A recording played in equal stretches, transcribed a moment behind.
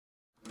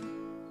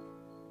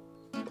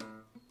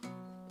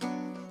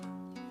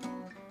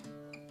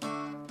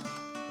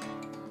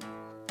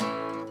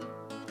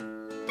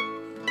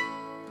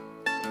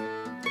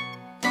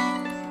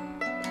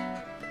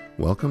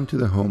Welcome to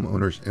the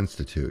Homeowners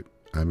Institute.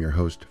 I'm your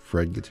host,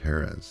 Fred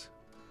Gutierrez.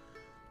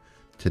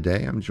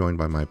 Today, I'm joined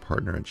by my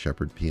partner at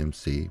Shepherd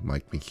PMC,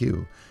 Mike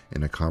McHugh,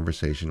 in a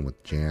conversation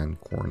with Jan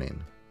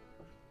Corning.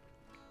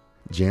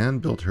 Jan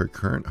built her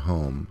current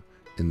home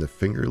in the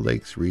Finger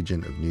Lakes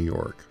region of New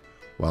York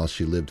while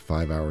she lived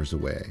 5 hours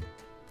away.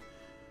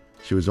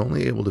 She was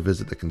only able to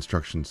visit the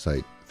construction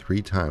site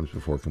 3 times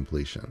before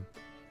completion.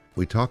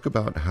 We talk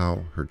about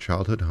how her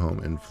childhood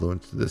home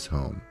influenced this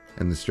home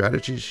and the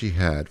strategies she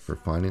had for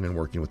finding and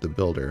working with a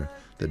builder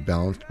that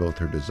balanced both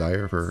her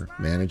desire for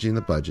managing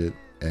the budget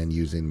and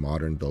using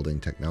modern building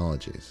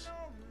technologies.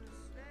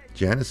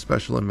 Jan is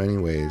special in many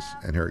ways,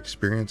 and her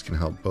experience can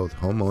help both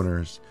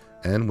homeowners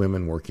and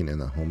women working in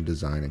the home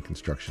design and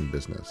construction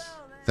business.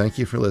 Thank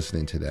you for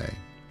listening today.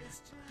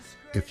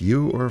 If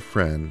you or a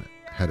friend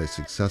had a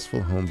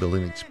successful home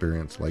building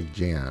experience like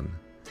Jan,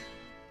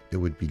 it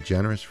would be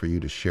generous for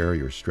you to share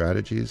your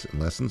strategies and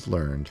lessons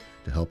learned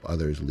to help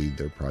others lead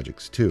their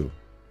projects too.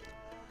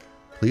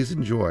 Please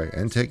enjoy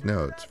and take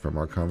notes from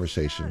our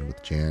conversation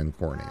with Jan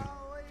Corning.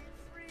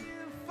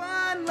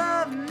 Find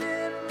love and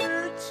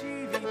never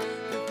achieving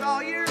with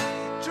all your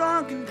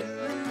drunken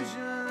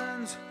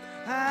delusions.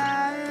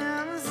 I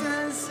am a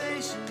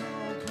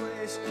sensational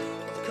place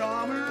of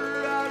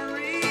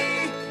camaraderie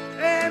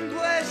and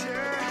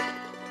pleasure.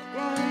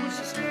 Won't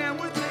you stand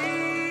with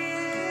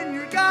me in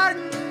your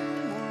garden?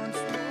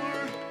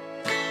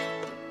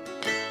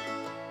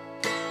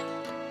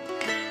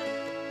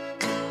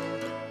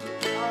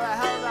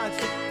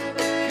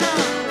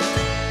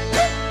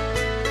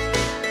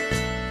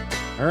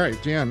 All right,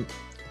 Jan,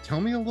 tell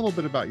me a little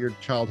bit about your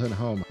childhood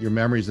home, your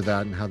memories of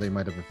that, and how they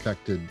might have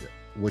affected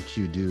what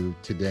you do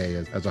today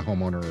as a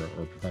homeowner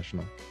or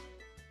professional.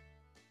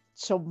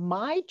 So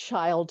my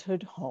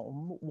childhood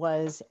home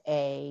was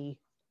a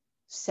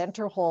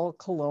Center Hall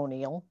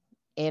Colonial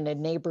in a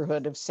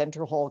neighborhood of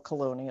Center Hall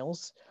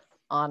Colonials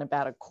on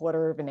about a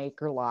 1/4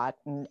 acre lot.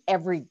 And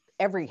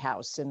every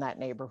house in that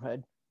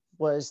neighborhood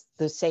was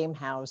the same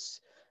house,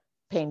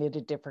 painted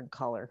a different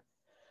color.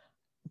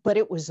 But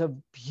it was a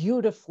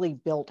beautifully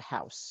built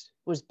house.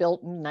 It was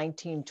built in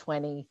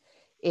 1920.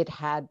 It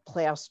had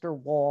plaster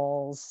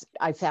walls.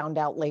 I found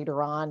out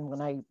later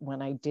on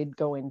when I did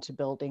go into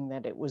building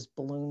that it was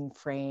balloon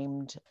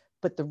framed,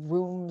 but the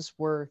rooms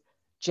were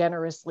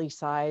generously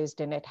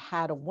sized and it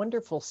had a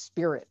wonderful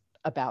spirit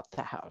about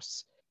the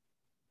house.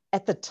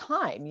 At the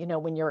time,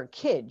 when you're a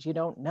kid, you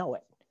don't know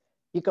it.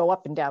 You go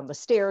up and down the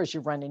stairs,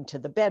 you run into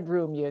the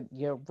bedroom,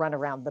 you run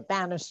around the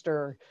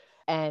banister,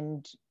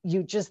 and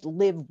you just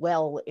live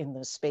well in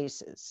the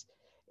spaces.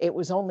 It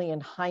was only in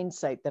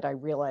hindsight that I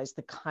realized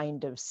the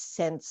kind of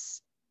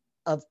sense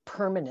of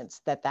permanence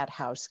that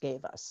house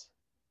gave us.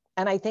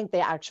 And I think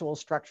the actual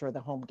structure of the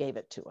home gave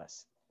it to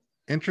us.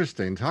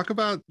 Interesting. Talk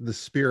about the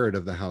spirit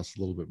of the house a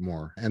little bit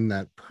more and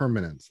that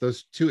permanence.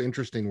 Those 2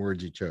 interesting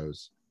words you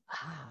chose.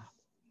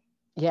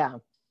 Yeah.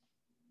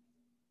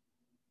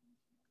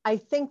 I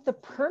think the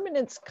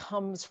permanence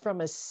comes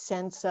from a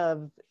sense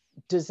of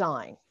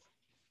design,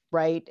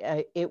 right?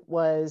 It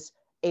was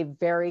a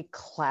very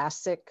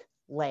classic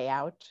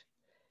layout.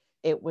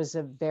 It was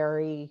a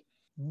very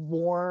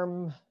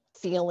warm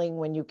feeling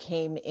when you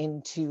came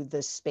into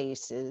the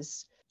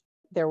spaces.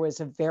 There was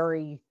a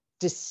very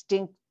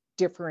distinct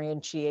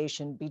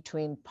differentiation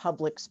between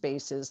public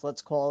spaces,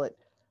 let's call it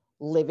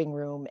living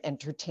room,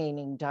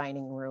 entertaining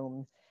dining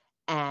room,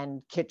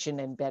 and kitchen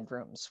and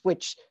bedrooms,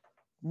 which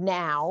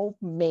now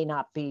may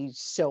not be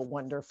so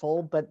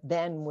wonderful, but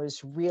then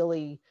was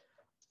really,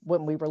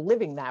 when we were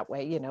living that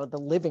way, the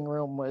living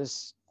room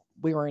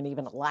we weren't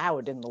even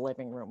allowed in the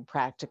living room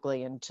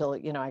practically until,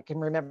 I can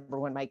remember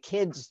when my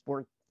kids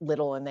were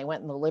little and they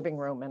went in the living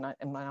room and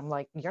I'm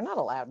like, you're not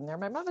allowed in there.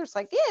 My mother's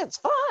like, yeah, it's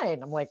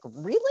fine. I'm like,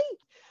 really?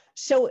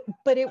 So,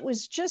 but it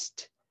was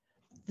just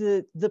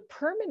the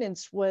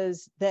permanence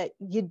was that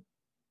you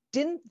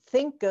didn't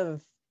think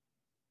of,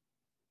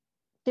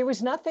 there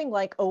was nothing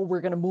like, oh, we're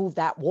going to move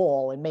that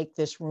wall and make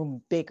this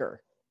room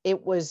bigger.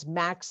 It was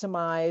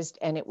maximized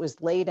and it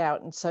was laid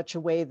out in such a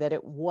way that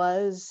it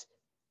was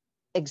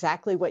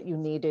exactly what you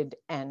needed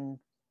and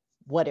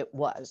what it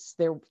was.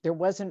 There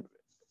wasn't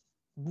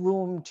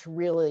room to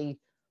really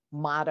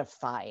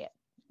modify it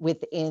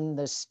within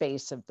the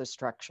space of the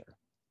structure.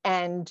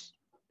 And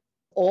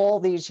all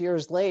these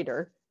years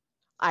later,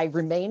 I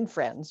remain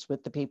friends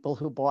with the people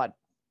who bought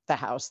the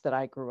house that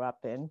I grew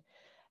up in.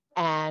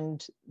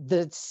 And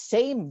the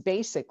same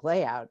basic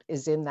layout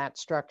is in that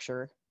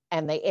structure,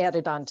 and they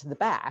added onto the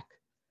back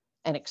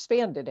and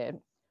expanded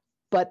it.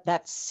 But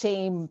that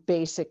same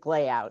basic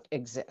layout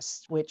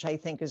exists, which I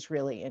think is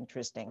really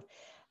interesting.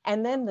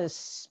 And then the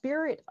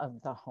spirit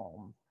of the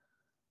home.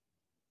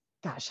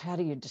 Gosh, how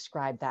do you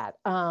describe that?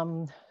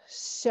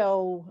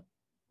 So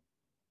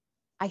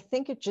I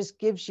think it just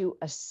gives you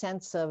a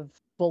sense of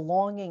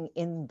belonging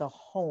in the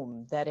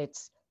home, that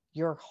it's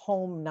your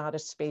home, not a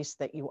space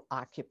that you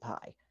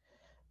occupy.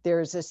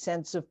 There's a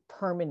sense of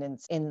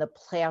permanence in the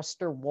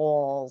plaster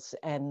walls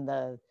and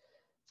the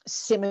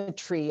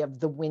symmetry of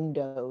the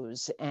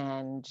windows.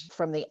 And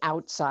from the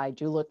outside,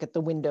 you look at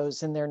the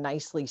windows and they're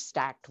nicely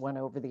stacked one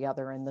over the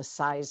other, and the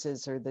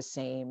sizes are the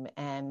same.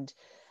 And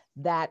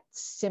that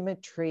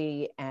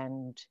symmetry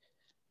and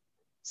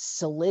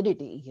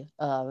solidity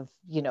of,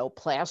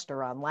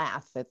 plaster on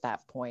lath at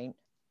that point,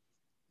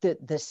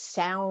 the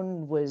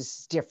sound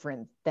was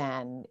different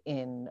than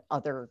in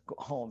other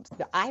homes.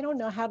 I don't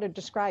know how to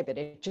describe it.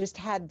 It just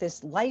had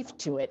this life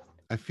to it.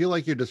 I feel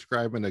like you're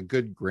describing a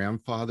good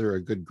grandfather,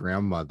 a good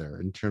grandmother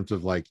in terms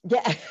of like,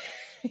 Yeah.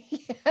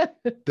 Yeah.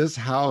 this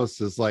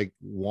house is like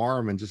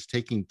warm and just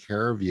taking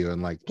care of you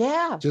and like,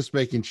 Yeah. just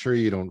making sure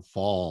you don't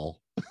fall.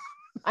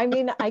 I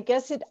mean, I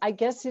guess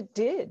it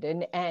did.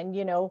 And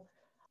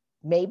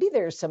maybe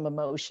there's some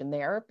emotion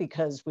there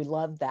because we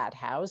loved that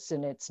house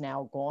and it's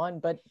now gone.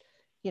 But,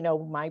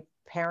 my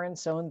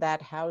parents owned that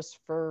house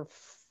for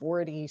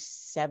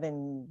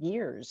 47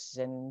 years,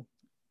 and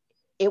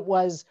it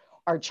was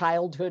our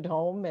childhood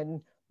home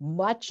and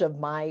much of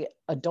my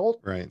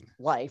adult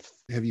life.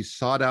 Have you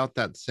sought out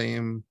that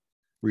same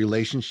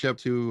relationship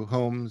to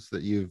homes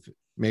that you've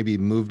maybe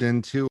moved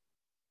into?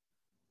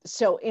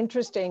 So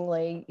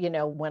interestingly,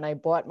 when I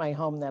bought my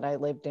home that I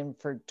lived in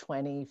for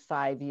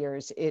 25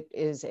 years, it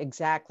is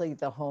exactly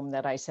the home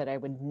that I said I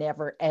would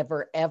never,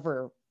 ever,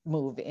 ever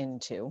move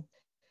into,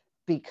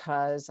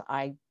 because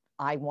I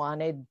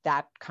wanted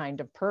that kind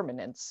of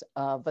permanence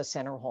of a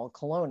Center Hall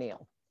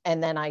Colonial.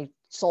 And then I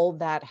sold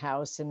that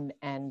house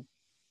and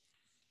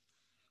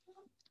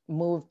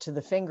moved to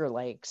the Finger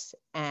Lakes.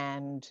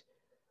 And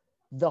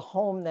the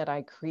home that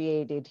I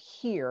created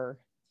here,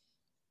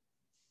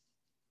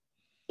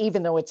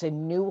 even though it's a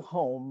new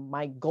home,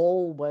 my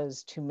goal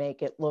was to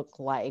make it look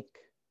like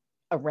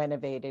a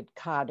renovated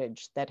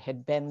cottage that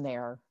had been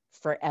there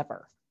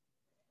forever.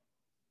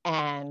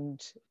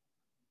 And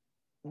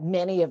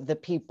many of the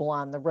people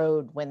on the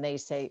road, when they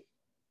say,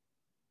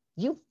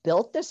 "You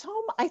built this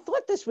home? I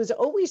thought this was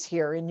always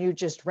here and you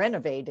just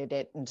renovated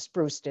it and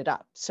spruced it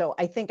up." So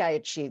I think I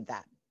achieved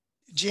that.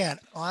 Jan,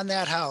 on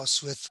that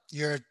house with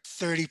your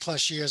 30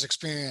 plus years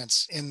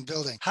experience in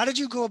building, how did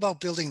you go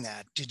about building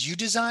that? Did you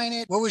design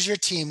it? What was your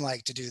team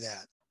like to do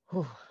that?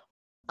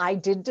 I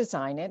did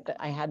design it.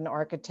 I had an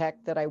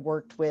architect that I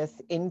worked with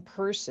in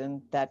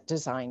person that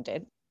designed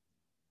it.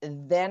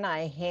 Then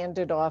I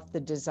handed off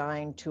the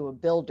design to a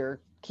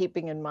builder,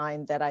 keeping in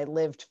mind that I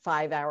lived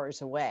 5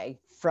 hours away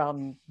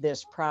from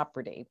this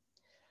property.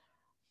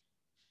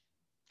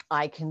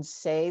 I can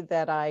say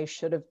that I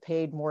should have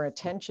paid more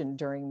attention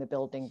during the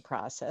building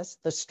process.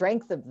 The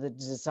strength of the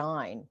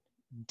design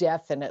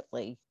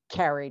definitely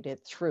carried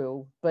it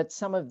through, but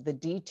some of the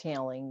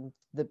detailing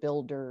the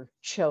builder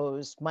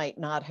chose might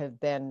not have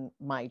been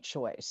my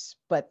choice.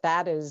 But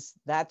that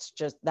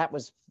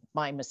was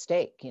my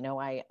mistake.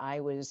 I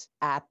was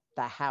at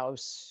the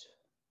house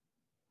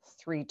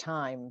 3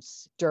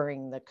 times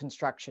during the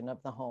construction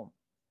of the home,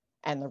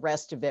 and the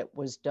rest of it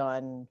was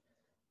done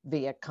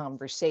via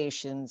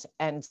conversations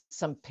and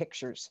some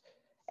pictures,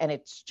 and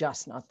it's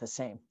just not the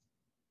same.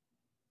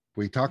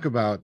 We talk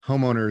about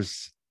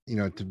homeowners,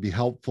 to be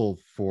helpful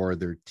for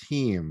their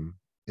team.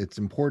 It's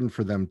important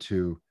for them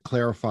to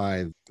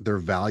clarify their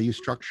value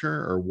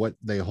structure or what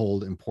they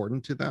hold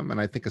important to them. And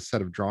I think a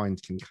set of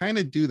drawings can kind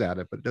of do that,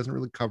 but it doesn't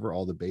really cover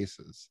all the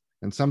bases.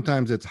 And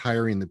sometimes it's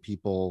hiring the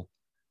people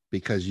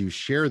because you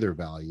share their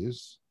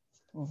values,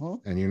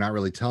 and you're not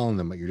really telling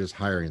them, but you're just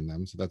hiring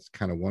them. So that's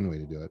kind of one way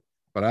to do it.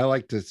 But I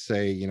like to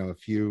say,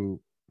 if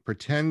you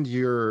pretend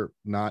you're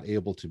not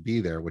able to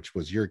be there, which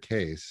was your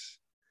case,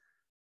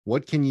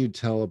 what can you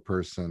tell a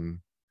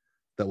person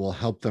that will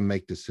help them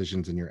make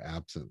decisions in your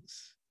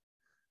absence?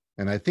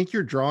 And I think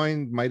your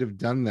drawing might have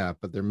done that,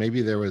 but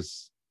there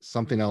was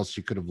something else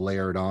you could have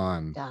layered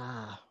on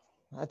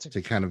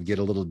to kind of get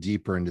a little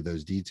deeper into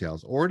those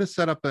details, or to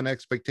set up an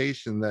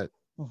expectation that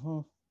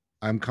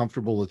I'm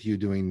comfortable with you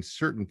doing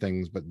certain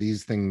things, but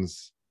these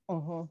things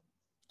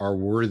are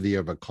worthy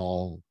of a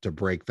call to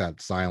break that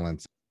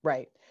silence.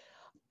 Right.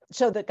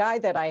 So the guy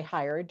that I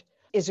hired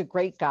is a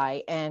great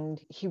guy,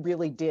 and he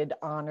really did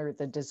honor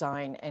the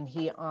design, and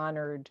he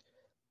honored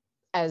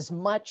as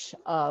much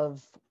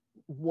of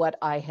what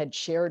I had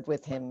shared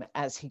with him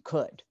as he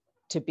could,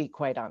 to be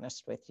quite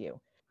honest with you.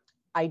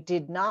 I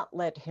did not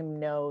let him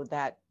know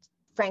that,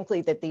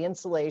 frankly, that the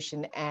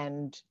insulation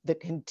and the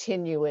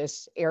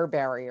continuous air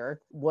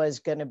barrier was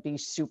going to be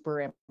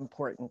super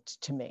important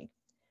to me.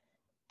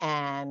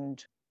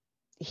 And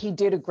he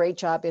did a great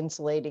job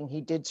insulating. He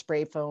did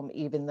spray foam,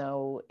 even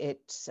though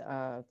it's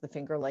the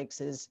Finger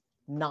Lakes is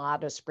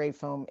not a spray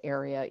foam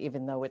area,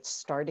 even though it's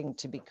starting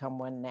to become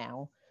one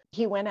now.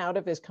 He went out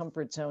of his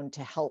comfort zone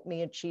to help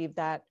me achieve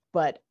that,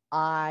 but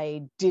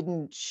I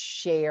didn't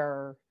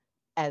share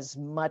as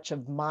much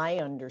of my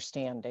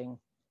understanding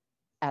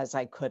as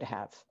I could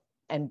have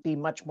and be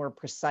much more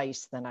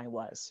precise than I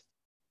was.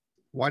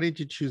 Why did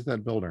you choose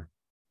that builder?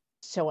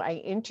 So I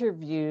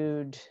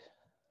interviewed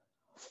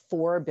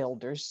 4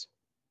 builders.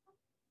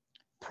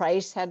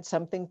 Price had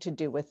something to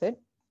do with it.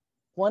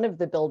 One of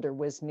the builder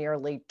was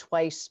nearly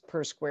twice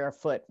per square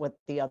foot what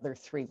the other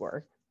 3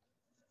 were.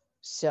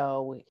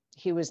 So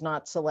he was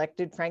not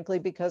selected, frankly,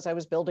 because I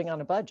was building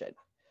on a budget.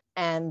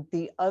 And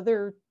the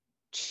other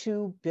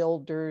two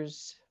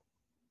builders,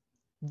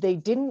 they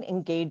didn't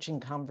engage in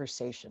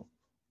conversation.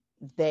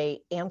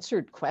 They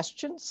answered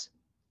questions,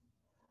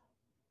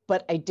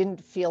 but I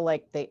didn't feel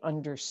like they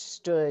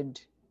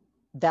understood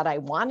that I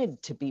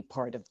wanted to be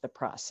part of the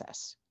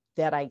process,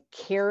 that I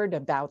cared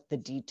about the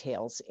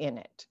details in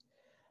it.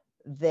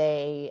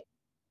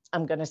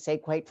 I'm going to say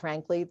quite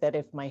frankly that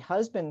if my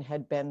husband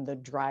had been the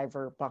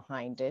driver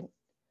behind it,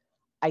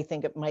 I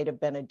think it might have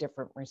been a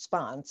different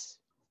response.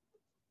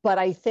 But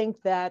I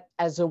think that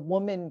as a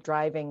woman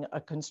driving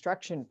a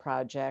construction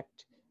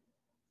project,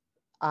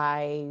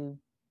 I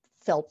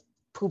felt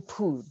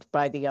poo-pooed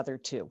by the other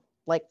two.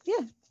 Like,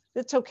 yeah,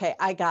 it's okay.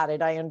 I got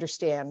it. I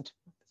understand.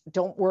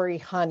 Don't worry,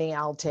 honey,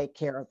 I'll take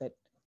care of it.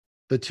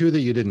 The two that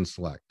you didn't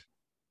select.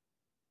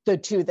 The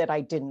two that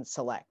I didn't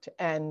select.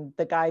 And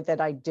the guy that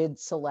I did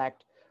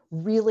select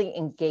really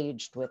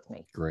engaged with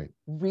me. Great.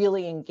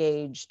 Really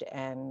engaged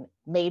and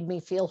made me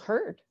feel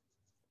heard.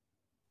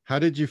 How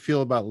did you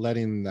feel about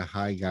letting the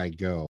high guy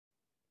go?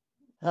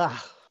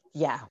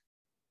 Yeah.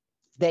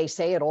 They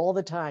say it all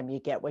the time. You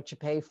get what you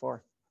pay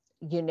for.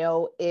 You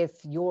know, if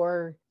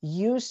you're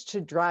used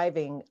to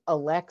driving a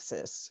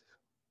Lexus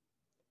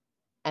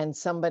and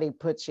somebody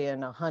puts you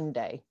in a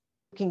Hyundai,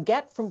 you can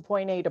get from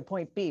point A to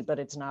point B, but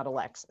it's not a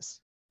Lexus.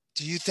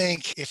 Do you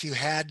think if you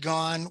had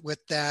gone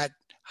with that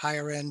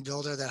higher end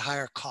builder, that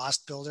higher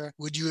cost builder,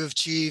 would you have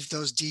achieved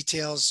those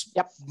details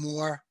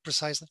more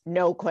precisely?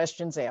 No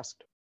questions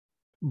asked.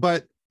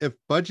 But if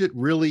budget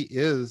really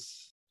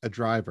is a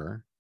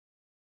driver,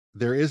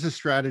 there is a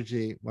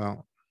strategy.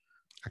 Well,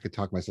 I could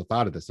talk myself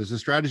out of this. There's a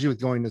strategy with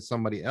going to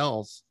somebody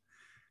else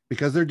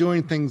because they're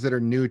doing things that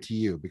are new to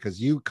you, because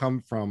you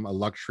come from a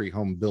luxury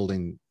home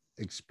building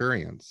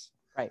experience.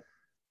 Right.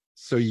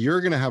 So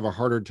you're going to have a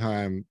harder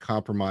time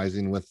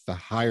compromising with the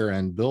higher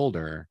end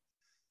builder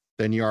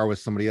than you are with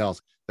somebody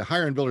else. The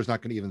higher end builder is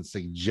not going to even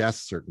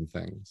suggest certain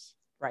things.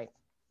 Right.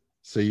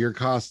 So your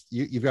cost,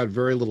 you've got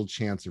very little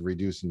chance of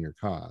reducing your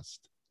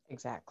cost.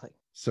 Exactly.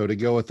 So to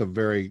go with a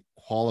very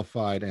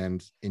qualified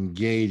and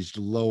engaged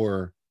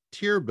lower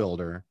tier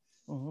builder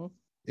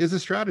is a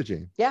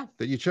strategy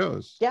that you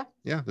chose. Yeah.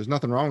 Yeah. There's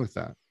nothing wrong with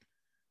that.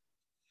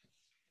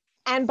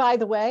 And by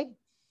the way,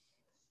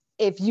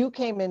 if you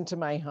came into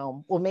my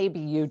home, well, maybe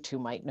you two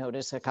might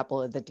notice a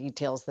couple of the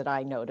details that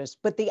I noticed,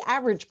 but the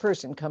average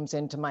person comes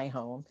into my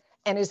home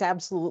and is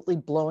absolutely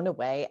blown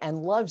away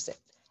and loves it.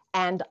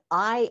 And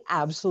I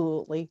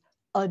absolutely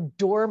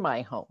adore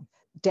my home,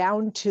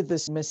 down to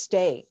this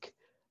mistake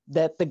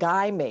that the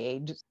guy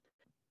made.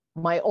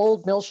 My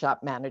old mill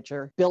shop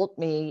manager built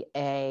me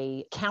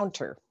a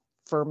counter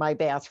for my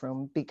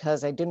bathroom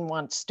because I didn't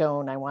want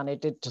stone. I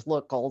wanted it to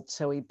look old.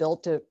 So he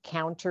built a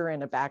counter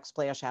and a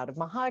backsplash out of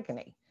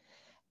mahogany.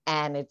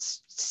 And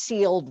it's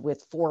sealed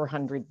with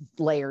 400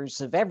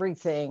 layers of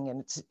everything.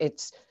 And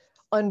it's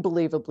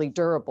unbelievably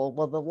durable.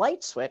 Well, the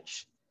light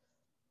switch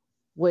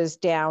was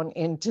down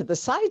into the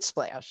side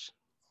splash.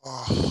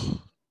 Oh.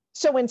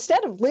 So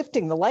instead of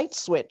lifting the light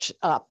switch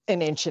up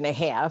 1.5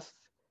 inches,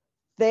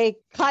 they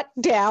cut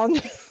down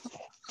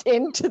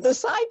into the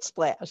side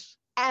splash.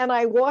 And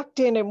I walked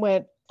in and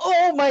went,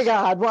 oh my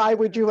God, why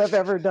would you have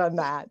ever done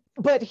that?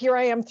 But here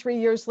I am 3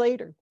 years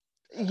later,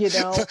 you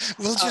know.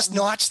 We'll just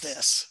notch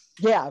this.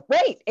 Yeah,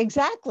 right,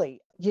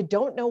 exactly. You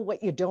don't know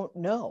what you don't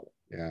know.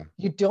 Yeah.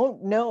 You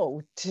don't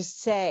know to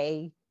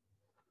say,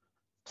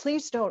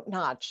 please don't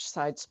notch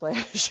side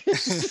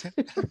splashes.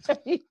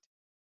 Right?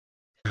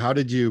 How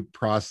did you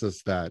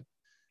process that?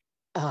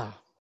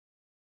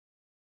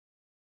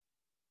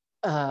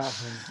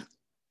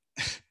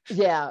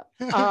 Yeah.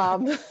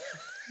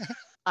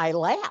 I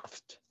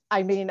laughed.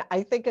 I mean,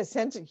 I think a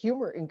sense of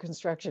humor in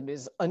construction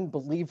is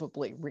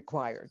unbelievably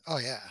required. Oh,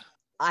 yeah.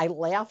 I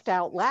laughed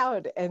out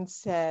loud and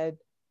said,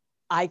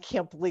 I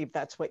can't believe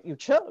that's what you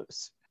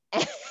chose.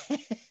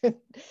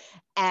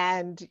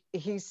 And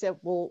he said,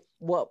 well,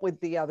 what would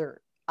the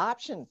other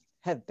option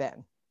have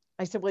been?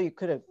 I said, well, you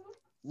could have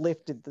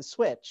lifted the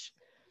switch.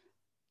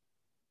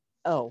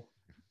 Oh,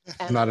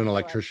 I'm not an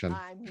electrician.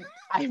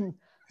 I'm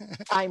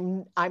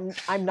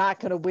not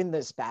going to win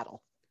this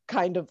battle.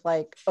 Kind of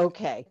like,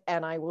 okay.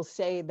 And I will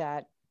say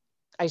that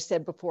I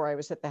said before, I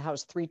was at the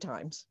house 3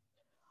 times.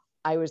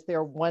 I was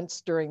there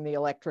once during the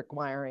electric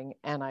wiring,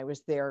 and I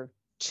was there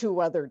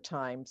 2 other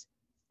times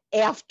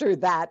after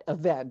that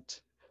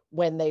event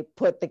when they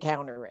put the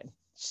counter in.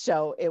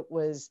 So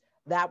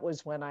that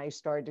was when I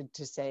started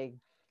to say,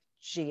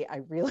 gee,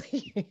 I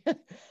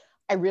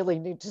really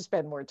need to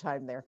spend more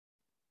time there.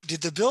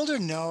 Did the builder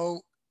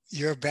know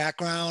your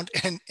background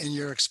and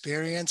your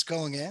experience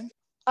going in?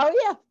 Oh,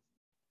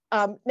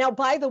 yeah. Now,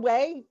 by the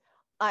way,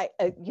 I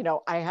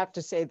have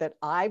to say that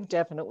I've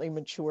definitely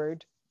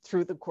matured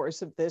through the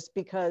course of this,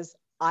 because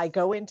I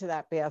go into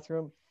that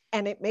bathroom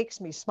and it makes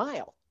me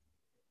smile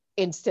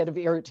instead of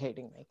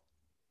irritating me.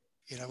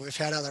 You know, we've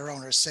had other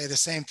owners say the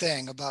same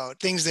thing about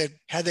things that,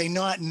 had they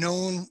not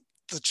known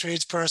the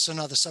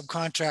tradesperson or the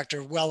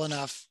subcontractor well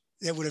enough,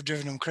 it would have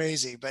driven them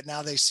crazy. But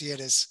now they see it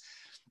as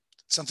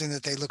something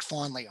that they look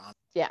fondly on.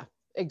 Yeah,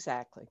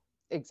 exactly.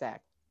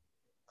 Exactly.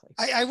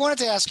 I wanted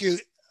to ask you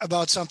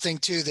about something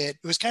too that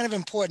was kind of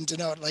important to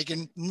note. Like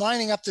in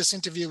lining up this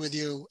interview with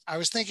you, I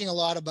was thinking a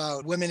lot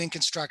about women in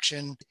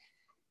construction.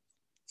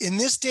 In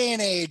this day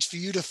and age, for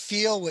you to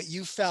feel what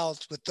you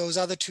felt with those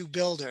other two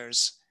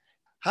builders,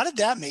 how did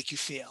that make you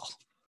feel?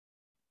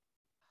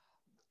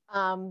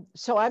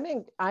 So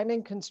I'm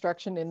in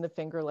construction in the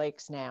Finger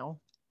Lakes now,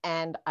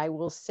 and I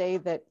will say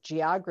that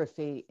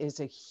geography is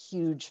a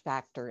huge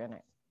factor in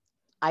it.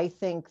 I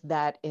think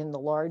that in the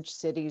large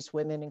cities,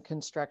 women in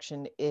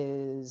construction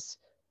is,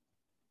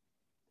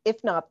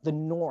 if not the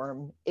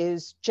norm,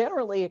 is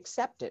generally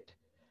accepted.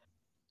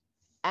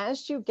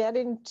 As you get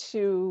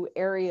into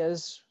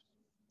areas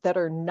that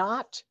are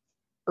not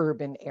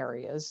urban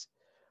areas,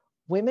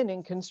 women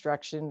in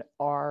construction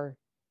are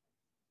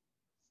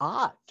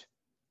odd.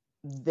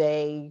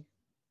 They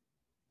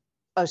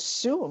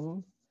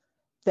assume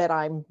that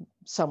I'm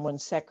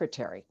someone's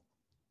secretary.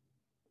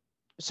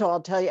 So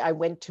I'll tell you, I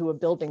went to a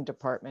building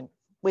department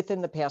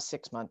within the past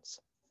 6 months,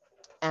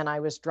 and I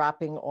was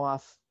dropping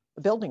off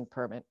a building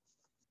permit,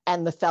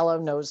 and the fellow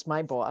knows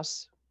my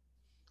boss,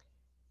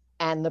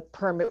 and the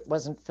permit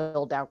wasn't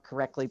filled out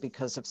correctly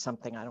because of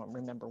something, I don't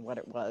remember what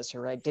it was,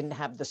 or I didn't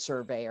have the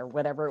survey or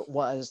whatever it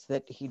was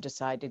that he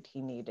decided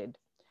he needed.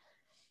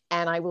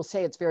 And I will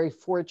say it's very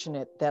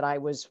fortunate that I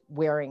was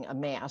wearing a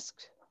mask,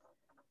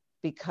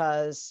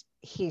 because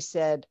he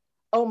said,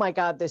 "Oh my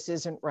God, this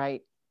isn't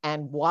right."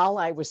 And while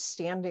I was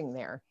standing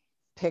there,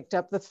 picked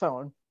up the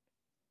phone,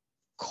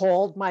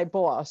 called my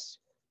boss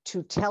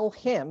to tell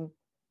him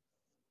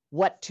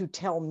what to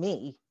tell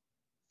me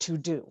to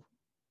do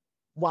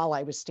while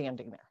I was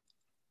standing there.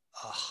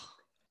 Oh.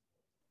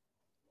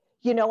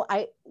 You know,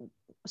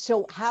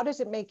 so how does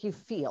it make you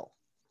feel?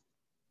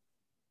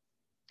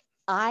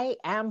 I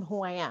am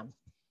who I am.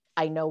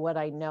 I know what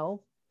I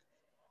know.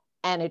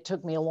 And it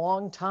took me a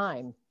long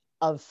time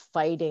of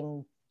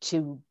fighting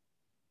to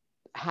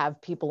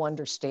have people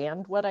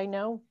understand what I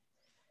know.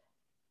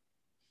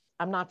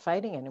 I'm not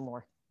fighting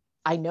anymore.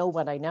 I know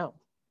what I know.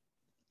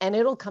 And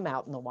it'll come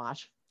out in the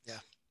wash. Yeah.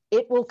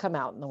 It will come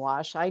out in the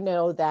wash. I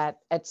know that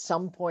at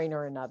some point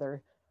or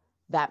another,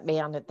 that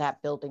man at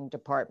that building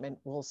department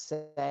will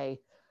say,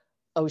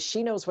 "Oh,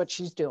 she knows what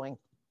she's doing.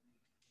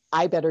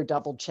 I better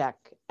double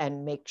check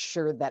and make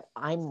sure that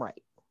I'm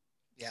right."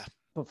 Yeah.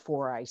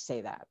 Before I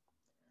say that.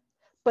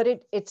 But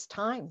it's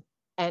time,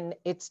 and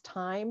it's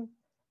time,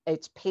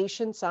 it's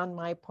patience on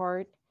my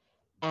part,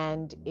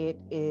 and it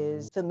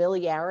is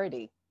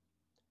familiarity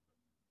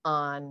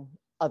on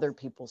other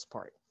people's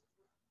part.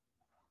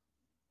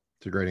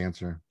 It's a great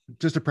answer.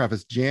 Just to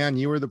preface, Jan,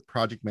 you were the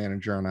project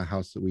manager on a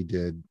house that we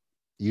did,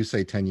 you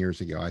say 10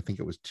 years ago. I think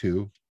it was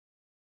 2,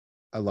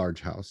 a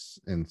large house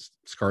in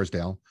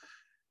Scarsdale.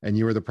 And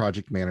you were the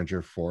project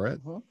manager for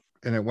it. Mm-hmm.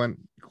 And it went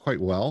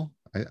quite well,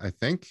 I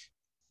think.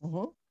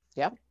 Mm-hmm.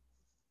 Yeah.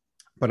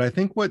 But I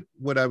think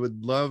what I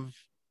would love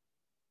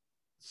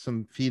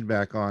some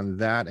feedback on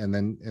that, and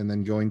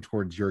then going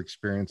towards your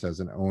experience as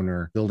an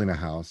owner building a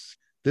house,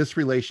 this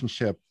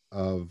relationship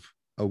of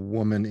a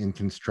woman in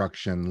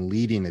construction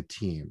leading a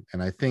team.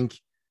 And I think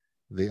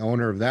the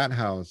owner of that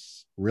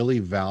house really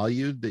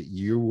valued that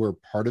you were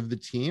part of the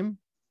team,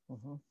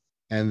 Mm-hmm.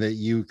 and that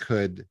you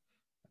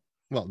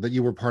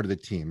were part of the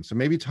team. So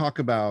maybe talk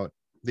about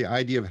the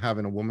idea of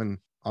having a woman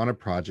on a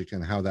project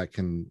and how that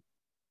can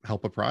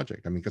help a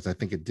project. I mean, because I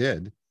think it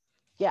did.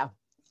 Yeah,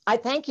 I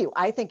thank you.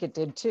 I think it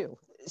did too.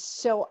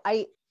 So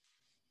I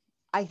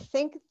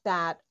think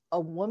that a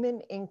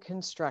woman in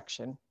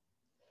construction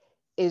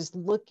is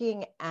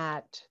looking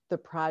at the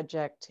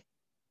project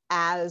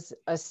as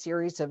a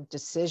series of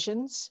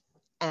decisions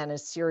and a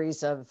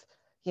series of,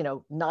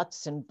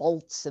 nuts and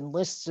bolts and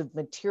lists of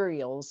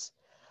materials,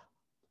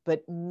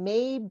 but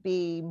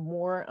maybe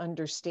more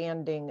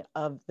understanding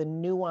of the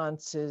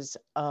nuances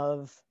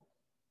of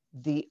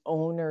the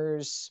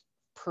owner's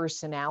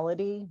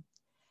personality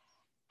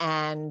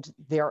and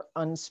their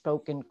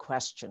unspoken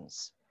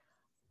questions.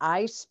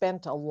 I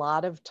spent a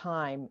lot of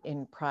time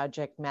in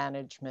project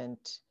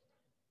management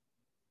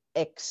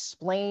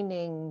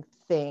explaining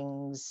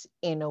things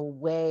in a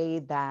way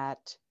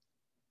that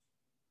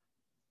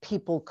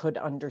people could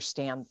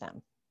understand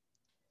them.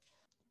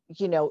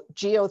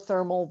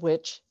 Geothermal,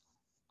 which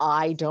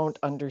I don't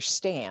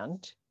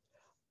understand,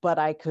 but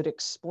I could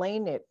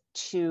explain it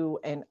to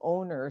an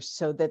owner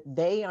so that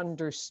they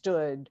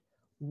understood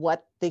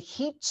what the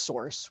heat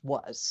source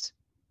was.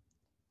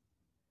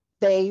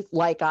 They,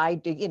 like I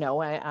did,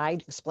 I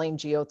explained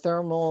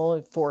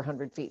geothermal,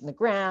 400 feet in the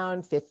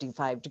ground,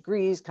 55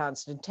 degrees,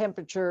 constant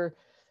temperature,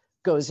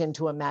 goes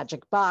into a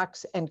magic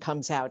box and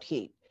comes out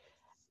heat.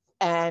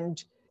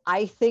 And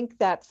I think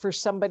that for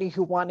somebody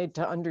who wanted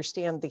to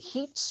understand the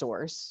heat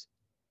source,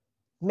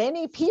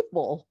 many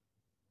people,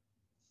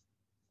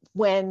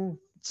 when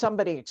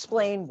somebody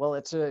explained, well,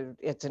 it's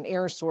an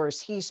air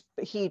source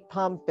heat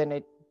pump, and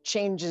it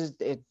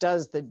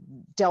does the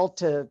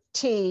delta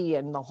T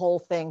and the whole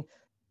thing,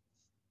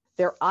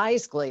 their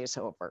eyes glaze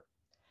over.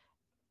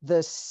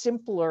 The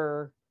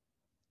simpler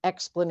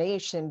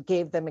explanation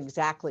gave them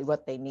exactly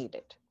what they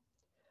needed.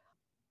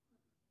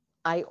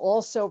 I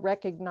also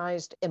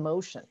recognized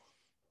emotion.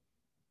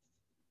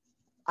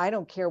 I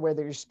don't care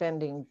whether you're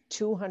spending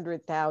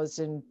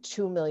 200,000,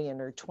 2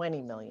 million, or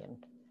 20 million.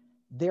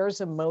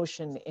 There's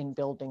emotion in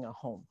building a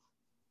home.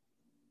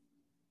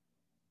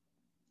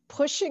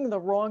 Pushing the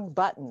wrong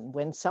button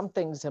when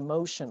something's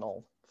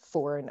emotional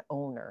for an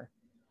owner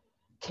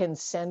can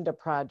send a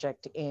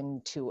project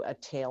into a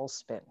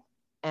tailspin.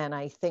 And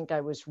I think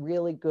I was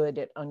really good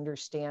at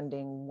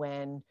understanding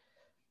when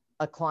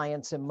a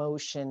client's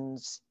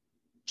emotions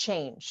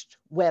changed,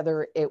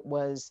 whether it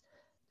was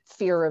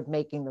fear of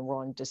making the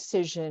wrong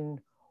decision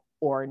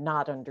or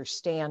not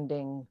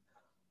understanding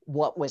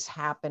what was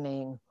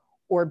happening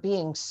or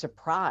being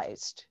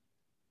surprised.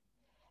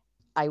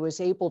 I was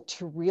able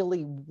to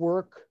really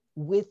work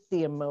with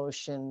the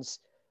emotions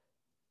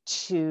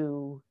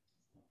to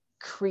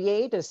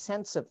create a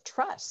sense of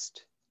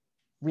trust,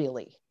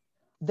 really,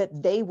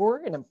 that they were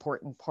an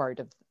important part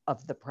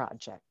of the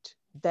project,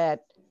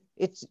 that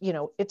it's,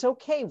 it's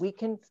okay. We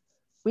can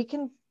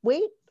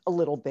wait a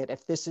little bit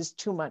if this is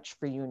too much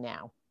for you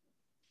now.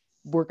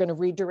 We're going to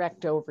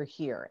redirect over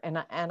here. And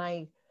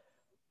I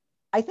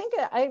think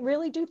I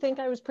really do think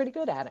I was pretty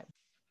good at it.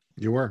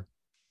 You were.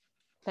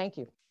 Thank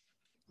you.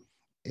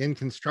 In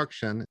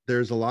construction,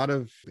 there's a lot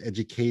of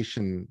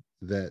education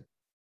that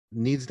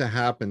needs to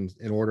happen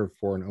in order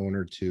for an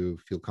owner to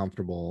feel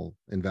comfortable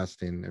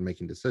investing and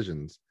making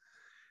decisions.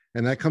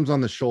 And that comes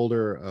on the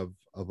shoulder of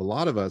a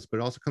lot of us, but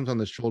it also comes on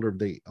the shoulder of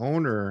the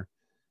owner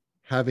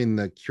having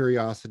the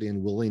curiosity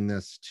and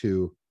willingness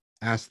to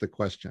ask the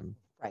question.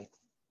 Right.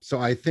 So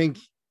I think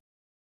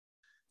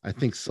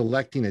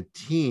selecting a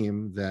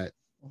team that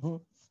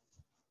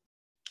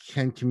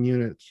can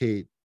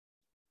communicate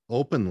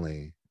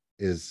openly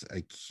is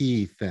a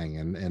key thing.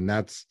 And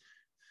that's,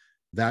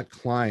 that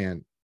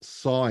client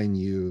saw in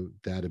you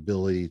that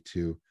ability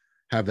to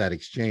have that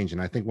exchange.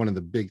 And I think one of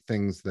the big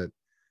things that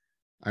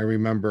I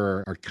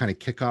remember our kind of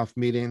kickoff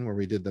meeting where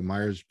we did the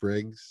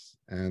Myers-Briggs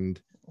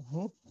and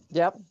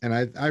Yep. And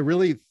I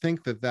really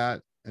think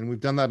that, and we've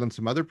done that on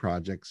some other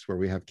projects where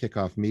we have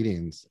kickoff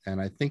meetings.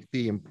 And I think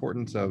the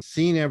importance of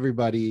seeing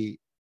everybody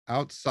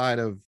outside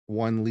of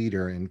one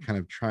leader and kind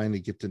of trying to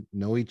get to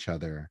know each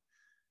other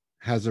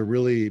has a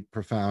really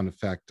profound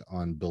effect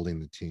on building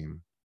the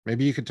team.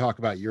 Maybe you could talk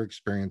about your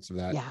experience of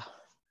that. Yeah.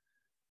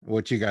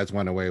 What you guys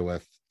went away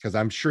with, because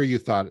I'm sure you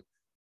thought,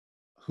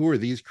 who are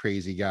these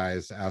crazy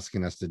guys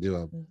asking us to do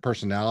a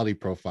personality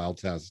profile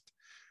test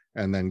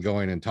and then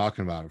going and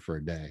talking about it for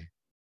a day?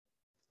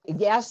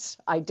 Yes,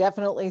 I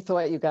definitely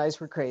thought you guys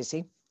were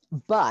crazy,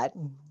 but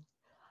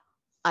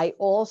I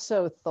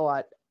also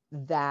thought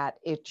that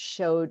it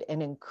showed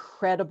an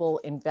incredible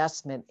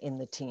investment in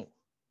the team.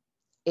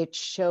 It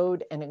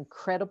showed an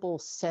incredible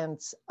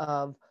sense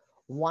of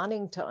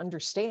wanting to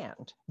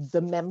understand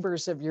the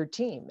members of your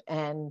team,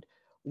 and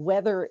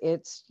whether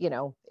it's,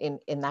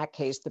 in that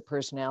case, the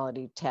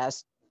personality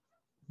test,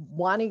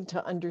 wanting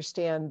to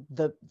understand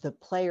the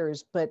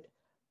players, but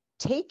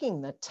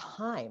taking the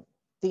time,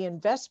 the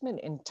investment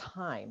in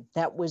time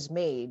that was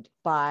made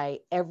by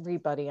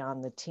everybody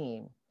on the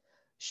team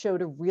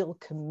showed a real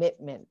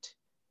commitment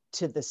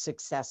to the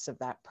success of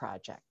that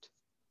project.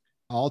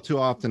 All too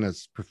often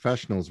as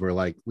professionals, we're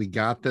like, we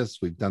got this,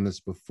 we've done this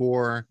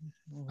before.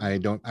 I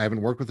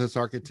haven't worked with this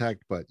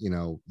architect, but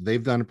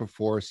they've done it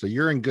before. So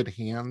you're in good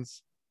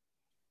hands.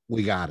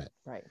 We got it.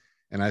 Right.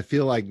 And I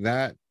feel like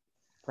that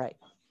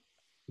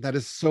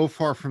is so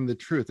far from the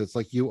truth. It's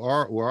like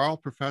we're all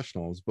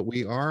professionals, but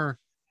we are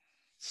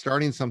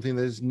starting something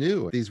that is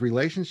new. These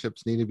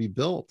relationships need to be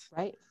built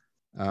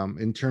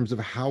in terms of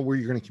how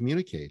we're going to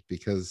communicate,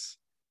 because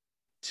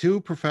two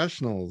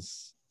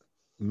professionals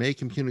may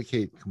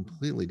communicate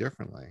completely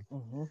differently.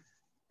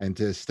 And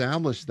to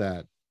establish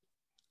that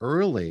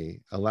early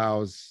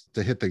allows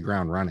to hit the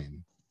ground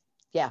running.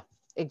 Yeah,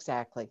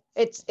 exactly.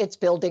 It's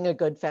building a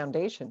good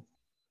foundation.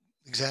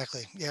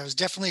 Exactly. Yeah, it was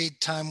definitely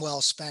time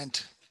well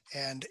spent,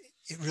 and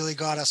it really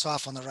got us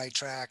off on the right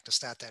track to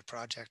start that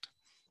project.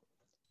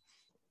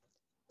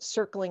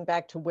 Circling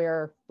back to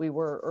where we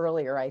were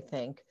earlier, I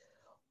think,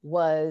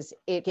 was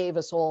it gave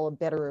us all a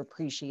better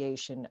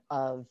appreciation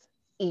of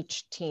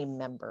each team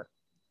member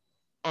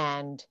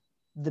and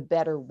the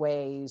better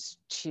ways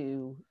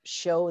to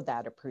show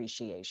that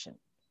appreciation.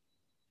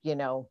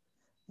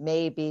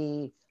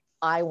 Maybe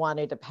I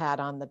wanted a pat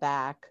on the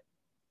back,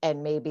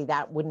 and maybe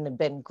that wouldn't have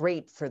been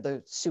great for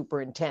the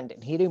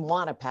superintendent. He didn't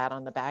want a pat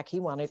on the back. He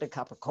wanted a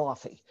cup of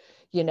coffee,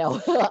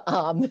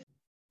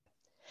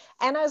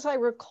 And as I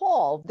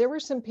recall, there were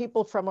some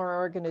people from our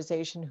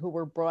organization who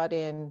were brought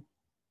in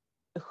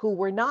who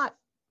were not,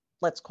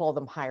 let's call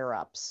them higher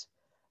ups.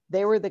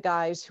 They were the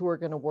guys who were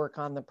going to work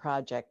on the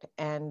project.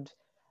 And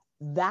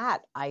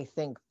that, I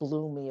think,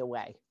 blew me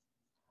away.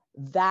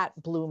 That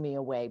blew me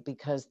away,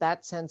 because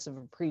that sense of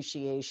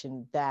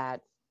appreciation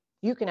that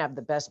you can have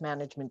the best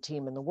management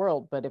team in the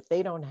world, but if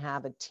they don't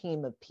have a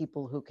team of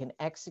people who can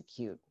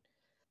execute,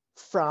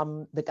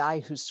 from the guy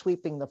who's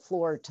sweeping the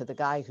floor to the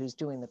guy who's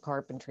doing the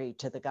carpentry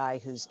to the guy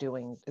who's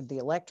doing the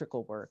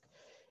electrical work,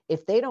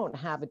 if they don't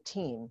have a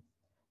team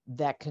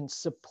that can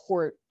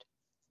support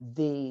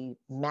the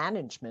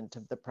management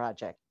of the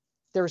project,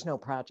 there's no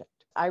project.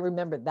 I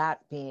remember that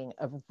being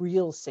a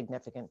real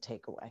significant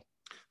takeaway.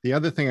 The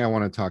other thing I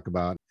want to talk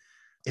about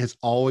has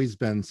always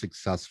been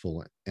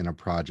successful in a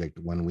project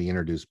when we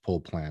introduce pull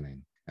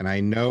planning. And I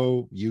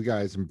know you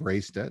guys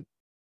embraced it.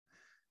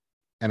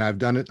 And I've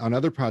done it on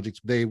other projects.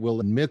 They will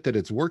admit that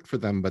it's worked for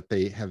them, but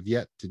they have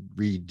yet to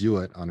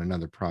redo it on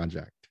another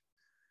project.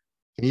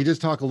 Can you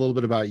just talk a little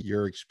bit about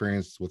your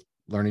experience with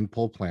learning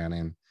pull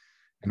planning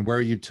and where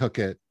you took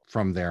it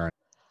from there?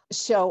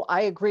 So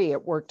I agree,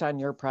 it worked on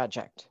your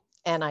project.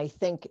 And I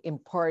think in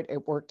part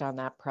it worked on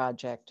that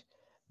project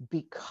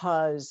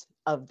because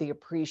of the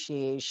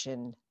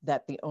appreciation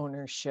that the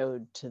owner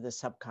showed to the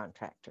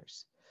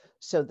subcontractors.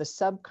 So the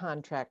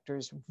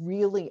subcontractors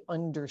really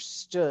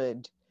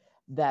understood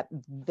that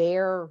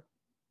their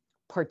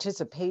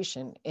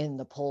participation in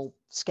the pull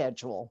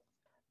schedule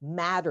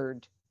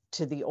mattered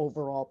to the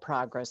overall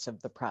progress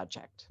of the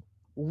project.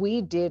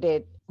 We did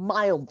it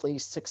mildly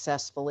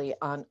successfully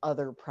on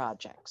other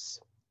projects.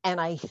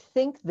 And I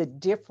think the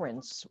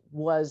difference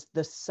was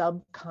the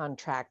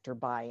subcontractor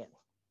buy-in,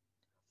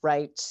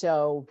 right?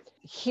 So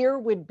here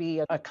would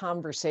be a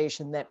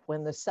conversation that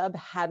when the sub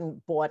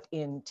hadn't bought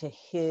into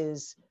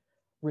his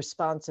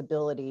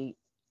responsibility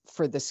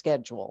for the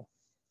schedule,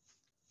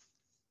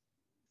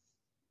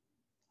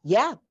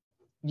 yeah,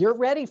 you're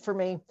ready for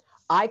me.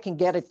 I can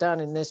get it done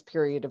in this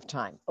period of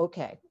time.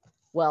 Okay,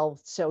 well,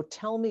 so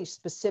tell me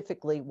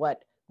specifically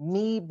what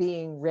me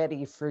being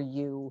ready for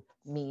you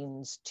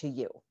means to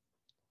you.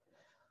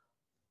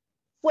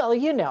 Well,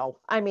 you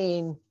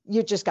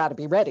just got to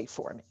be ready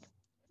for me.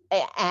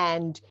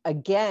 And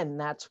again,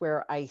 that's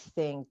where I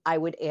think I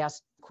would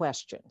ask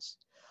questions.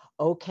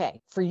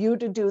 Okay, for you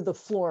to do the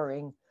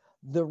flooring,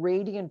 the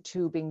radiant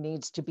tubing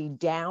needs to be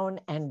down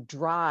and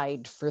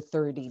dried for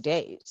 30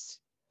 days.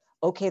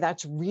 Okay,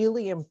 that's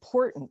really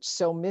important.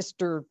 So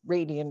Mr.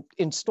 Radiant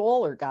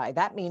installer guy,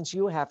 that means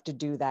you have to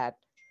do that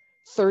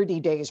 30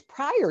 days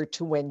prior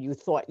to when you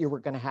thought you were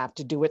going to have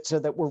to do it so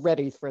that we're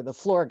ready for the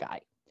floor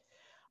guy.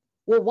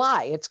 Well,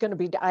 why?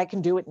 I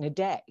can do it in a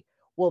day.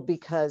 Well,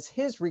 because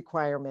his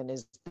requirement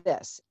is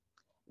this.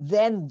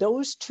 Then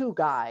those two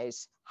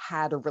guys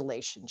had a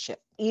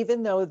relationship,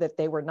 even though that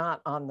they were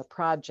not on the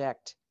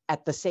project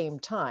at the same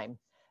time,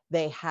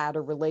 they had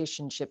a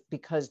relationship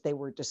because they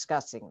were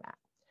discussing that.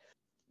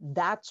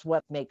 That's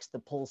what makes the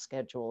pull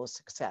schedule a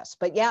success.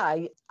 But yeah,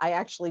 I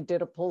actually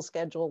did a pull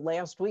schedule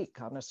last week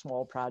on a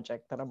small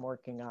project that I'm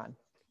working on.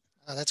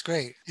 Oh, that's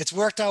great. It's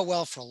worked out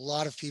well for a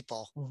lot of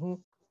people. Mm-hmm.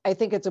 I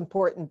think it's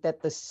important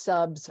that the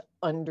subs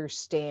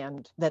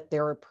understand that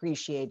they're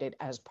appreciated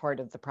as part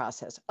of the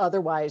process.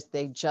 Otherwise,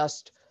 they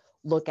just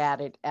look at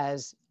it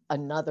as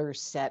another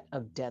set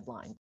of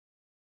deadlines.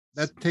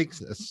 That takes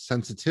a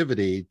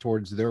sensitivity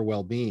towards their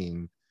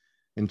well-being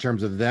in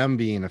terms of them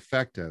being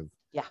effective.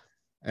 Yeah.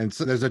 And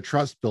so there's a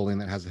trust building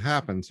that has to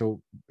happen. So,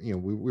 we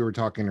were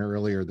talking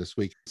earlier this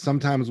week.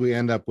 Sometimes we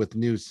end up with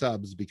new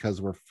subs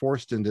because we're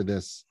forced into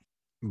this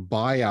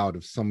buyout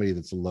of somebody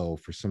that's low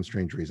for some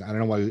strange reason. I don't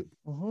know why.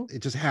 Mm-hmm.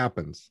 It just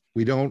happens.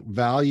 We don't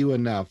value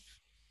enough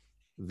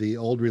the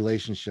old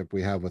relationship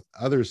we have with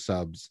other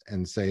subs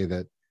and say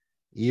that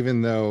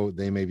even though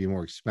they may be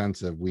more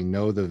expensive, we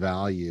know the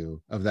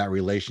value of that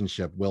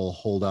relationship will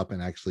hold up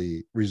and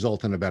actually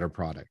result in a better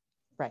product.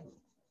 Right.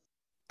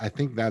 I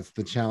think that's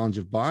the challenge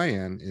of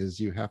buy-in is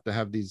you have to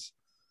have these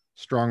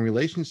strong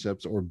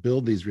relationships or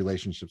build these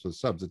relationships with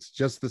subs. It's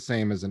just the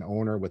same as an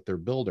owner with their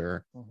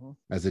builder, mm-hmm.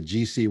 as a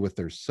GC with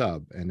their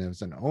sub. And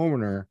as an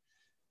owner,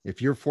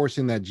 if you're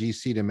forcing that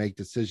GC to make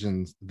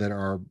decisions that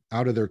are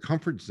out of their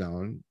comfort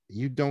zone,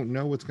 you don't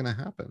know what's going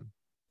to happen.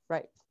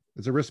 Right.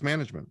 It's a risk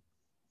management.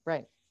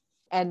 Right.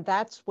 And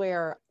that's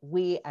where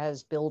we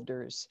as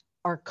builders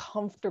are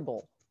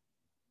comfortable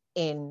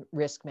in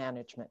risk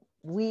management.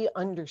 We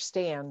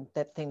understand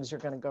that things are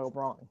going to go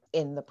wrong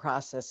in the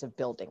process of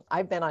building.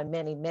 I've been on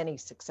many, many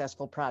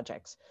successful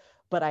projects,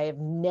 but I have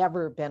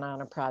never been on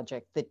a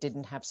project that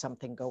didn't have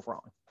something go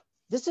wrong.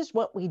 This is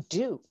what we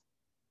do.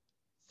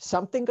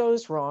 Something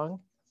goes wrong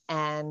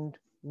and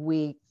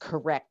we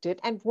correct it.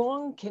 And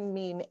wrong can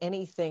mean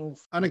anything.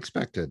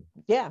 Unexpected.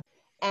 Yeah.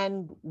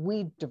 And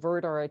we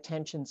divert our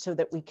attention so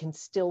that we can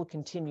still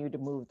continue to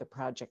move the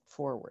project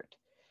forward.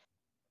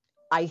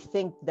 I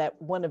think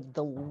that one of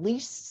the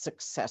least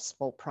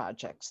successful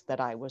projects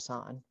that I was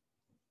on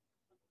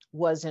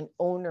was an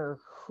owner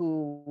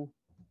who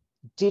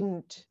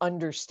didn't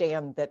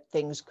understand that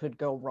things could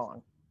go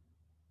wrong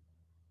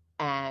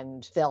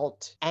and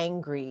felt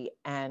angry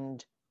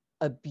and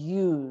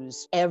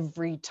abused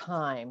every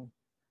time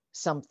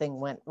something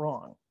went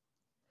wrong.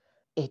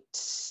 It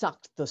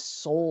sucked the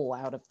soul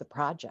out of the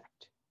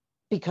project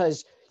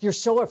because you're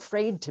so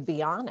afraid to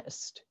be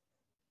honest.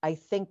 I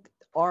think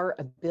our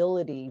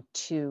ability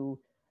to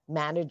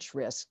manage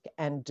risk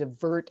and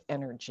divert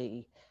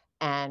energy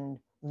and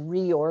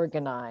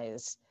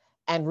reorganize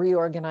and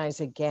reorganize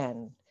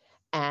again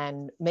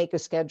and make a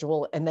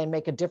schedule and then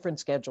make a different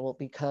schedule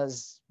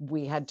because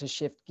we had to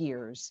shift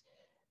gears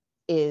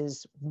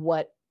is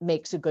what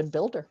makes a good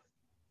builder.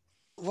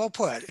 Well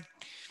put.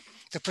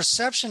 The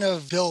perception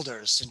of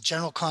builders and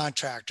general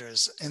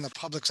contractors in the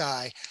public's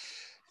eye,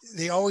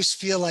 they always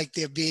feel like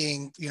they're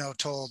being,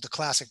 told the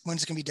classic,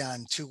 when's it going to be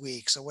done? 2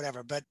 weeks or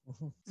whatever. But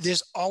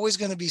there's always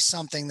going to be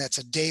something that's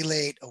a day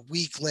late, a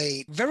week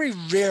late. Very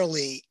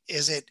rarely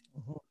is it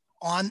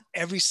on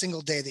every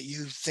single day that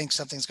you think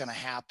something's going to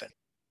happen.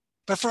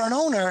 But for an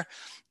owner,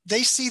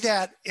 they see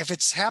that if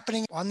it's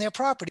happening on their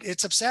property,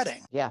 it's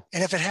upsetting. Yeah.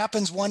 And if it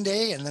happens one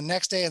day and the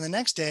next day and the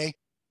next day,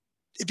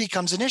 it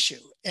becomes an issue.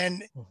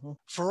 And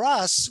for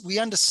us, we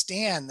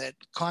understand that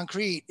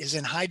concrete is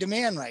in high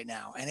demand right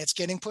now and it's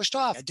getting pushed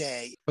off a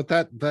day. But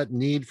that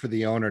need for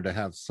the owner to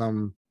have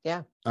some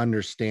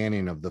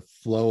understanding of the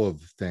flow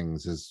of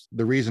things is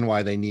the reason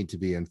why they need to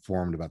be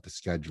informed about the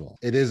schedule.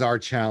 It is our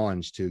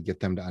challenge to get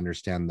them to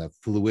understand the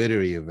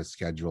fluidity of a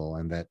schedule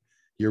and that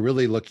you're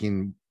really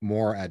looking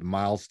more at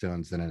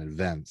milestones than at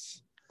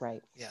events.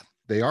 Right. Yeah.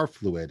 They are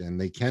fluid and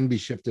they can be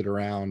shifted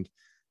around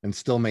and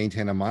still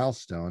maintain a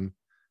milestone,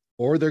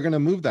 or they're going to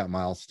move that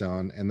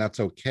milestone and that's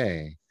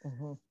okay.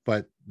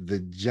 But the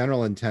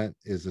general intent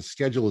is a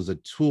schedule is a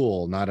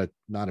tool, not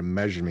a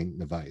measurement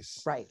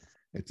device. Right.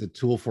 It's a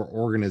tool for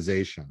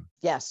organization.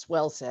 Yes.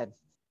 Well said.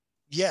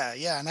 Yeah.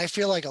 Yeah. And I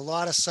feel like a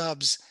lot of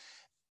subs,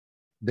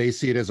 they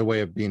see it as a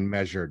way of being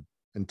measured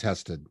and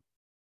tested.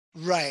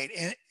 Right.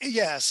 And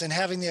yes, and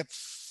having their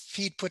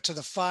feet put to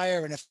the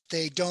fire. And if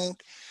they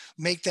don't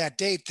make that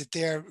date, that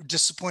they're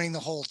disappointing the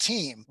whole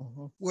team,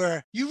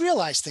 where you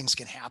realize things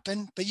can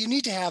happen, but you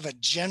need to have a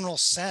general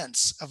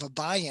sense of a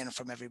buy-in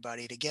from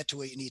everybody to get to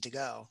where you need to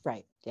go.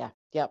 Right. Yeah.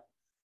 Yep.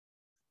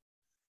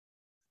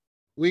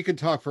 We could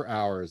talk for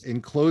hours.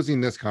 In closing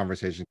this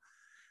conversation,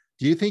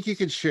 do you think you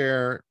could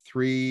share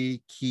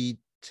 3 key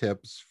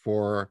tips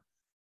for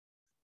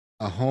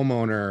a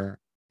homeowner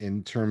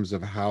in terms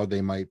of how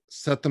they might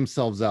set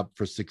themselves up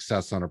for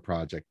success on a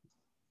project?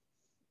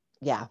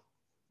 Yeah.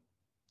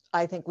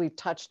 I think we've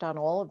touched on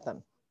all of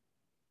them.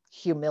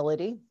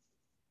 Humility,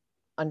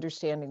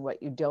 understanding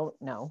what you don't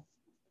know,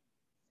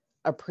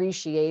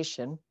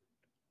 appreciation,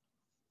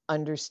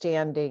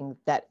 understanding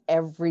that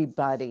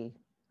everybody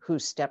who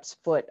steps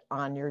foot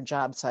on your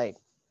job site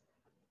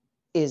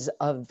is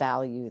of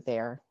value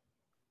there.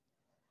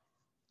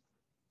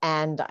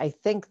 And I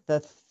think the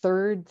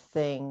third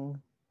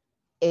thing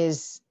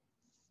is,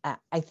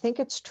 I think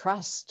it's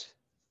trust.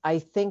 I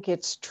think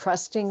it's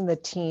trusting the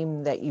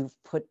team that you've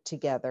put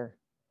together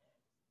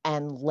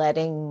and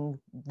letting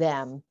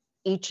them,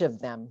 each of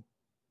them,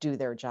 do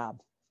their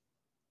job.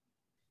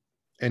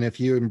 And if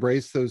you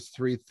embrace those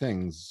 3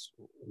 things,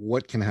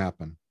 what can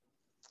happen?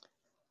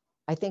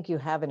 I think you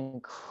have an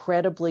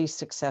incredibly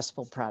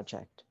successful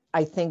project.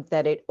 I think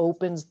that it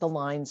opens the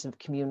lines of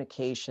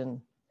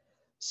communication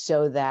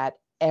so that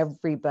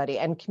everybody,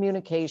 and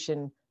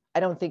communication, I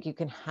don't think you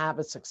can have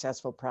a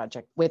successful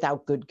project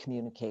without good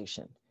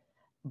communication.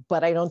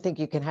 But I don't think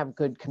you can have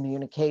good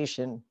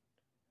communication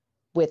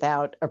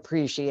without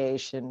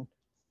appreciation,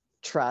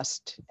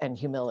 trust, and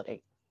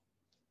humility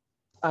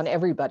on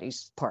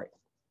everybody's part,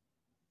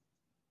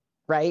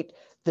 right?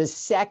 The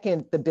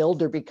second the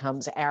builder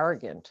becomes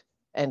arrogant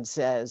and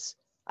says,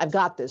 I've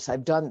got this,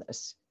 I've done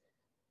this,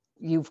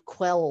 you've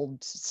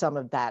quelled some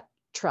of that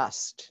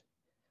trust.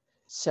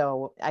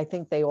 So I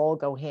think they all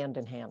go hand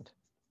in hand.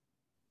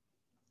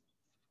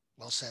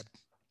 Well said.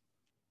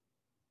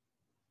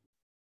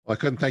 Well, I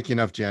couldn't thank you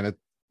enough, Janet.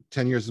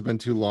 10 years has been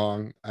too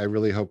long. I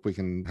really hope we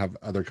can have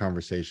other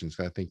conversations.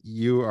 I think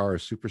you are a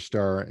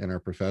superstar in our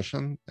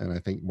profession, and I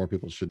think more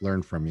people should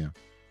learn from you.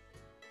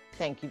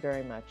 Thank you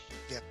very much.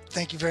 Yeah.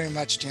 Thank you very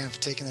much, Jan, for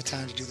taking the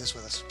time to do this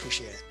with us.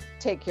 Appreciate it.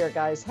 Take care,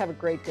 guys. Have a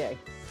great day.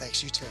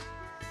 Thanks. You too.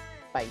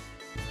 Bye.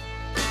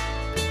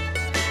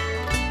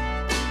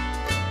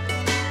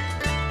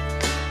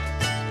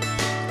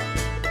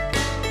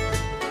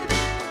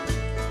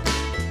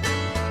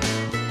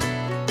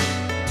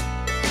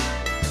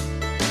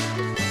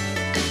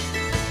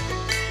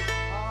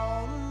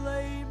 All the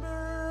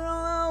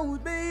labor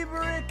would be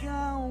brick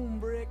on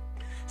brick,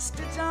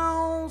 stitch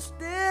on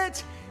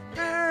stitch,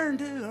 earn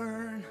to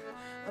earn,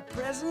 a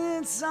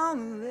presence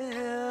on the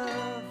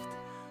left.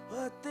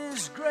 But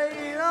this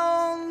great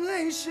old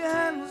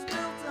nation was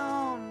built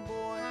on,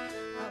 boy.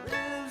 Now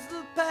there's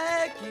the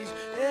package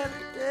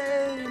every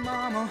day,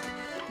 mama,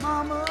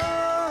 mama.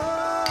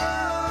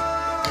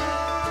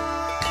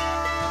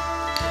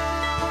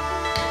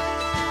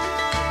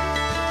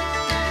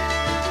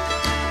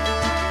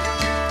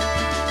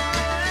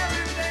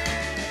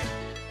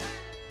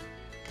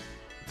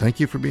 Thank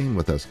you for being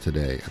with us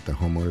today at the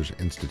Homeowners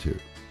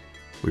Institute.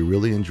 We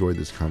really enjoyed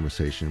this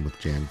conversation with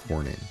Jan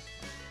Corning.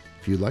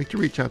 If you'd like to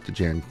reach out to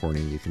Jan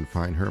Corning, you can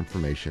find her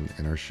information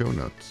in our show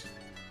notes.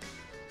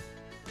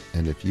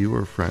 And if you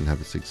or a friend have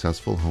a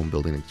successful home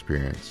building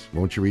experience,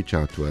 won't you reach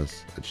out to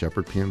us at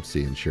Shepherd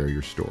PMC and share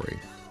your story?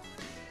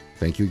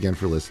 Thank you again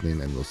for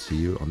listening, and we'll see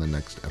you on the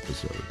next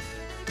episode.